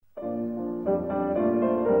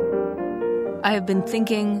I have been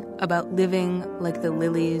thinking about living like the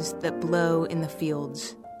lilies that blow in the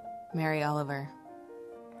fields. Mary Oliver.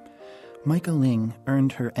 Micah Ling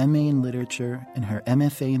earned her M.A. in Literature and her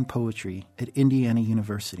M.F.A. in Poetry at Indiana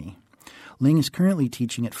University. Ling is currently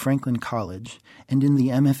teaching at Franklin College and in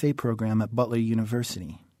the M.F.A. program at Butler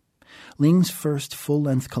University. Ling's first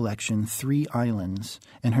full-length collection, 3 Islands,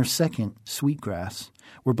 and her second, Sweetgrass,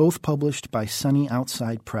 were both published by Sunny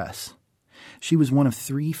Outside Press. She was one of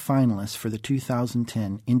 3 finalists for the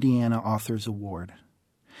 2010 Indiana Authors Award.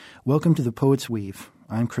 Welcome to The Poet's Weave.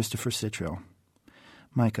 I'm Christopher Citro.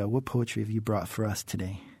 Micah, what poetry have you brought for us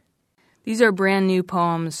today? These are brand new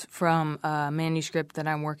poems from a manuscript that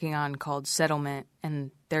I'm working on called Settlement, and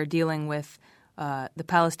they're dealing with the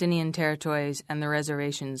Palestinian territories and the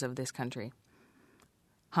reservations of this country.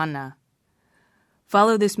 Hanna.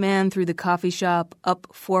 Follow this man through the coffee shop, up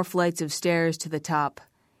 4 flights of stairs to the top.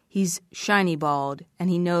 He's shiny bald, and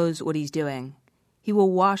he knows what he's doing. He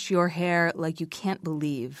will wash your hair like you can't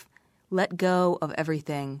believe. Let go of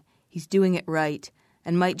everything. He's doing it right,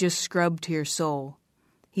 and might just scrub to your soul.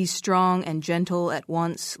 He's strong and gentle at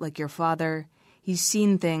once, like your father. He's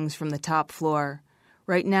seen things from the top floor.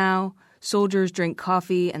 Right now, soldiers drink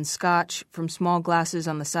coffee and scotch from small glasses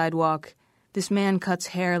on the sidewalk. This man cuts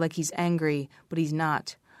hair like he's angry, but he's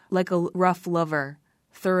not. Like a rough lover,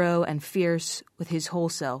 thorough and fierce with his whole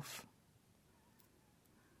self.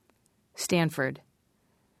 Stanford.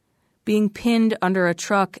 Being pinned under a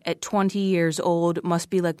truck at 20 years old must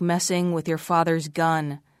be like messing with your father's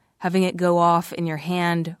gun, having it go off in your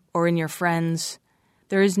hand or in your friend's.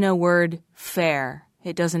 There is no word fair.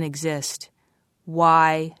 It doesn't exist.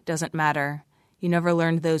 Why doesn't matter. You never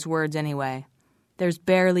learned those words anyway. There's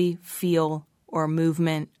barely feel or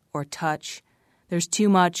movement or touch. There's too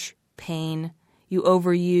much pain. You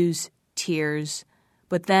overuse tears.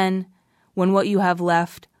 But then, when what you have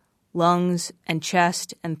left, lungs and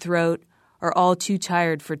chest and throat, are all too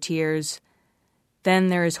tired for tears, then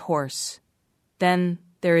there is horse. Then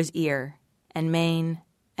there is ear and mane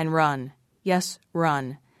and run. Yes,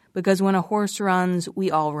 run. Because when a horse runs,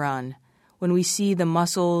 we all run. When we see the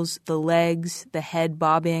muscles, the legs, the head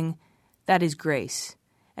bobbing, that is grace.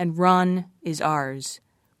 And run is ours.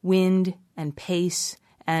 Wind and pace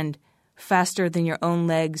and faster than your own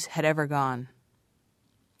legs had ever gone.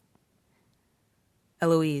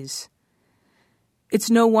 Eloise.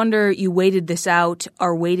 It's no wonder you waited this out,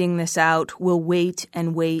 are waiting this out, will wait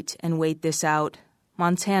and wait and wait this out.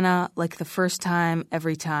 Montana, like the first time,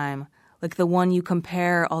 every time, like the one you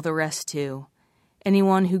compare all the rest to.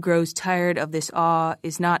 Anyone who grows tired of this awe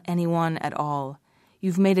is not anyone at all.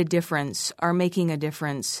 You've made a difference, are making a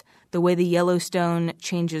difference, the way the Yellowstone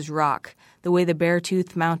changes rock, the way the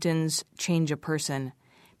Beartooth Mountains change a person.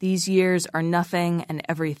 These years are nothing and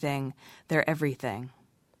everything. They're everything.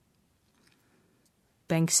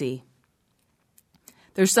 Banksy.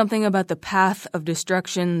 There's something about the path of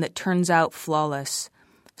destruction that turns out flawless.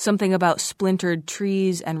 Something about splintered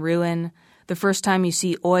trees and ruin. The first time you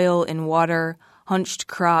see oil in water, hunched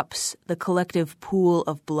crops, the collective pool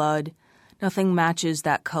of blood. Nothing matches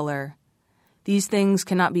that color. These things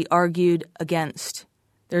cannot be argued against.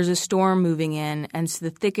 There's a storm moving in, and it's the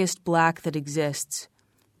thickest black that exists.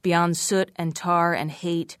 Beyond soot and tar and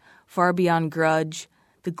hate, far beyond grudge,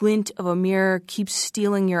 the glint of a mirror keeps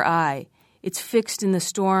stealing your eye. It's fixed in the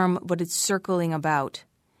storm, but it's circling about.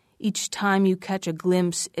 Each time you catch a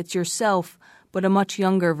glimpse, it's yourself, but a much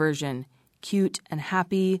younger version, cute and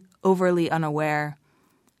happy, overly unaware.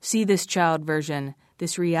 See this child version,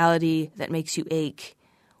 this reality that makes you ache.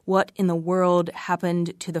 What in the world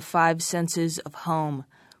happened to the 5 senses of home?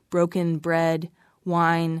 Broken bread,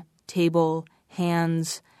 wine, table,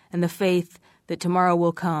 hands, and the faith that tomorrow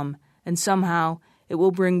will come, and somehow it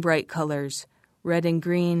will bring bright colors, red and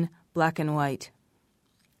green, black and white.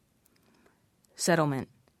 Settlement.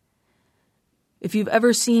 If you've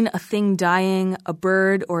ever seen a thing dying, a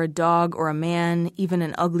bird or a dog or a man, even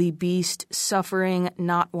an ugly beast, suffering,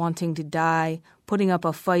 not wanting to die, putting up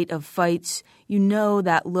a fight of fights, you know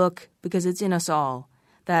that look because it's in us all,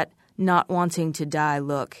 that not wanting to die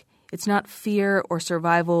look. It's not fear or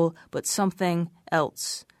survival, but something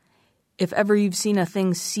else. If ever you've seen a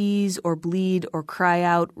thing seize or bleed or cry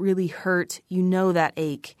out, really hurt, you know that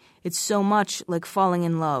ache. It's so much like falling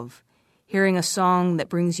in love. Hearing a song that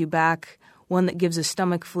brings you back, one that gives a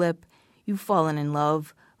stomach flip. You've fallen in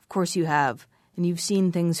love. Of course you have. And you've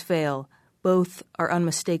seen things fail. Both are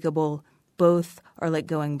unmistakable. Both are like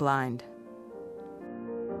going blind.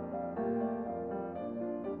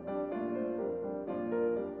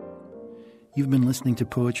 You've been listening to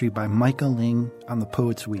poetry by Micah Ling on The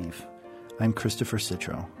Poet's Weave. I'm Christopher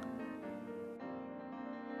Citro.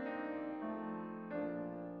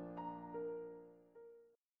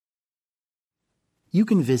 You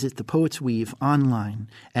can visit The Poet's Weave online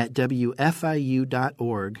at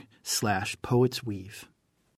wfiu.org/poetsweave.